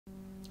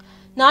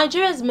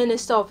Nigeria's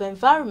Minister of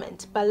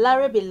Environment,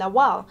 Balarabe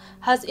Lawal,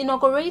 has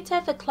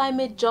inaugurated the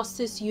Climate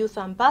Justice Youth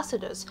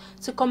Ambassadors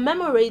to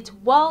commemorate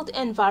World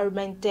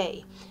Environment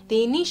Day.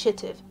 The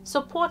initiative,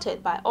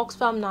 supported by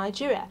Oxfam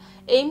Nigeria,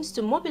 aims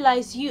to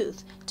mobilize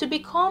youth to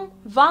become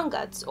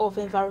vanguards of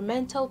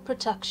environmental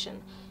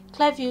protection.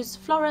 Clearview's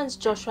Florence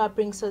Joshua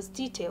brings us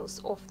details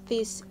of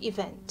this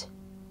event.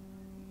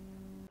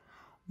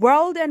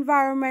 World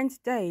Environment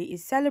Day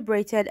is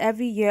celebrated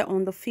every year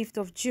on the 5th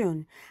of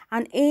June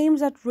and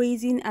aims at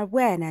raising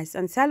awareness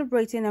and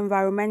celebrating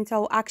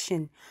environmental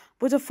action,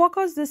 with a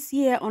focus this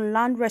year on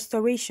land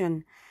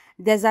restoration,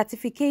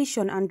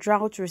 desertification and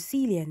drought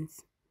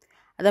resilience.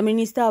 The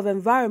Minister of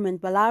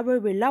Environment,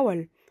 Balarabe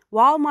Lawal,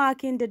 while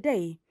marking the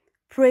day,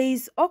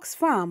 praised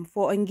Oxfam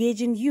for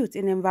engaging youth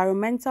in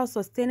environmental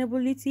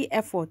sustainability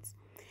efforts,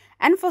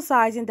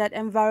 emphasizing that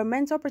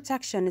environmental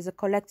protection is a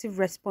collective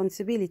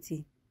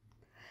responsibility.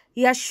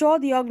 He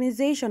assured the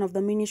organization of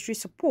the ministry's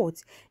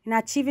support in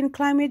achieving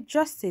climate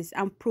justice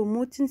and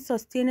promoting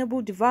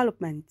sustainable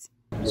development.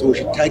 So we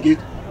should target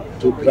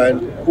to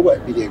plant over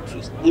 1 billion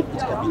trees. If it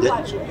can be done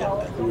in Nigeria,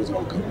 I think it's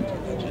going to come into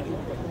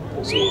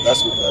Nigeria. So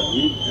that's what I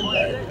mean.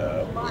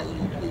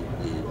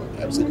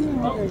 And I've said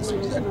in this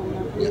week that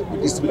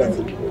with this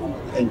planting, the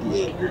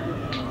NDA,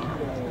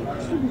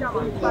 the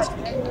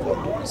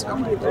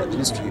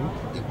ministry,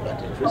 they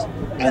planted trees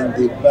and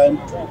they plant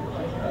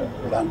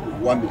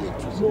 1 million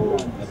trees.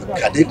 As a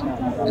cadet,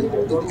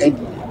 the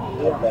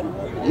NDA plan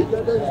 1 million. So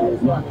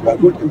we are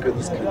going to implement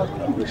this kind of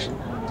collaboration,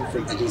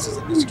 different agencies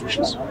and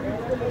institutions to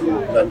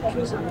plant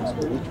trees, so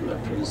we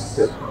plant trees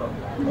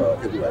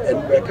everywhere. And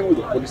we are coming with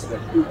a policy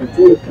that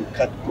before you can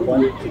cut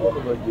one tree,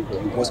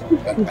 you must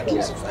plant at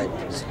least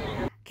 5 trees.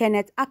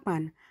 Kenneth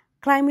Akpan,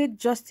 Climate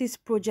Justice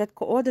Project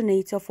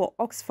Coordinator for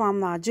Oxfam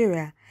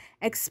Nigeria,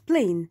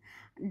 explained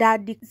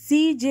that the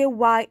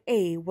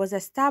CJYA was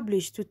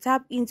established to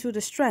tap into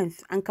the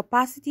strength and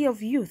capacity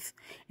of youth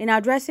in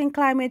addressing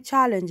climate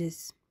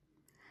challenges.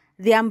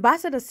 The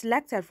ambassadors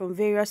selected from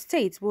various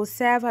states will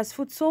serve as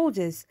foot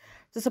soldiers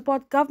to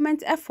support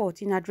government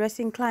effort in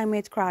addressing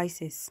climate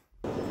crisis.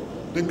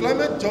 The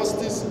Climate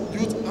Justice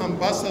Youth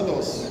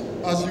Ambassadors,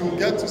 as you will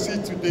get to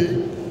see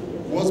today,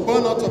 was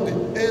born out of the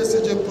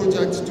ASJ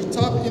project to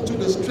tap into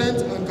the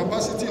strength and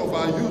capacity of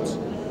our youth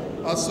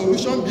as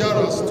solution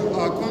bearers to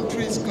our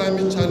country's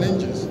climate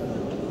challenges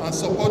and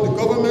support the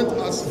government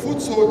as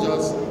foot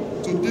soldiers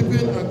to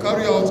deepen and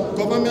carry out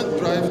government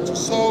drive to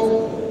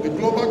solve the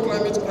global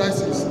climate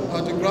crisis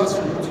at the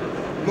grassroots,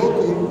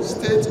 local,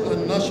 state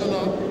and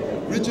national,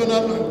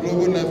 regional and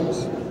global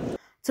levels.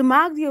 To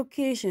mark the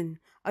occasion,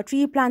 a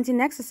tree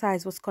planting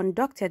exercise was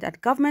conducted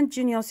at Government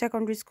Junior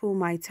Secondary School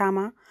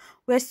Maitama,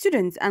 where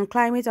students and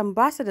climate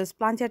ambassadors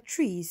planted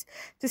trees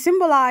to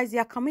symbolize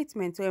their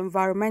commitment to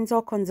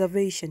environmental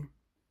conservation.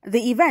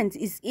 The event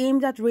is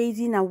aimed at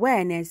raising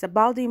awareness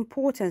about the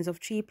importance of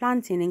tree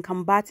planting in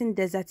combating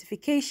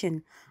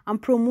desertification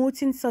and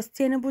promoting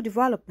sustainable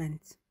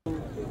development. A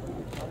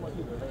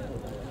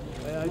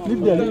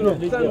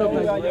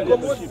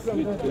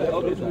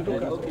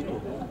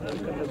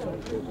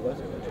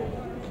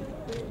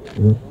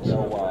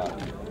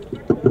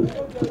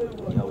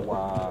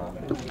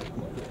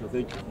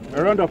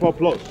round of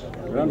applause.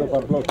 A round of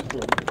applause.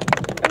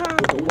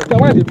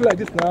 Why do you feel like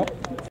this now?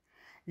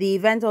 The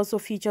event also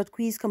featured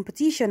quiz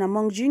competition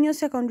among junior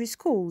secondary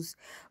schools,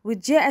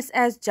 with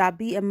JSS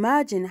Jabi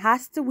emerging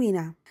as the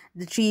winner.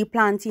 The tree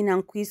planting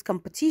and quiz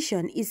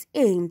competition is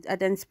aimed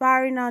at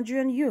inspiring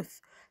Nigerian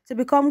youth to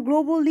become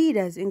global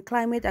leaders in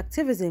climate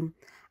activism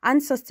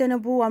and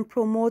sustainable and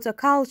promote a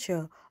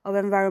culture of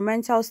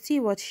environmental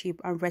stewardship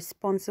and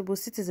responsible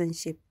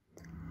citizenship.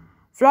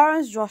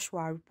 Florence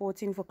Joshua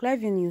reporting for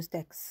Clearview News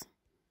Desk.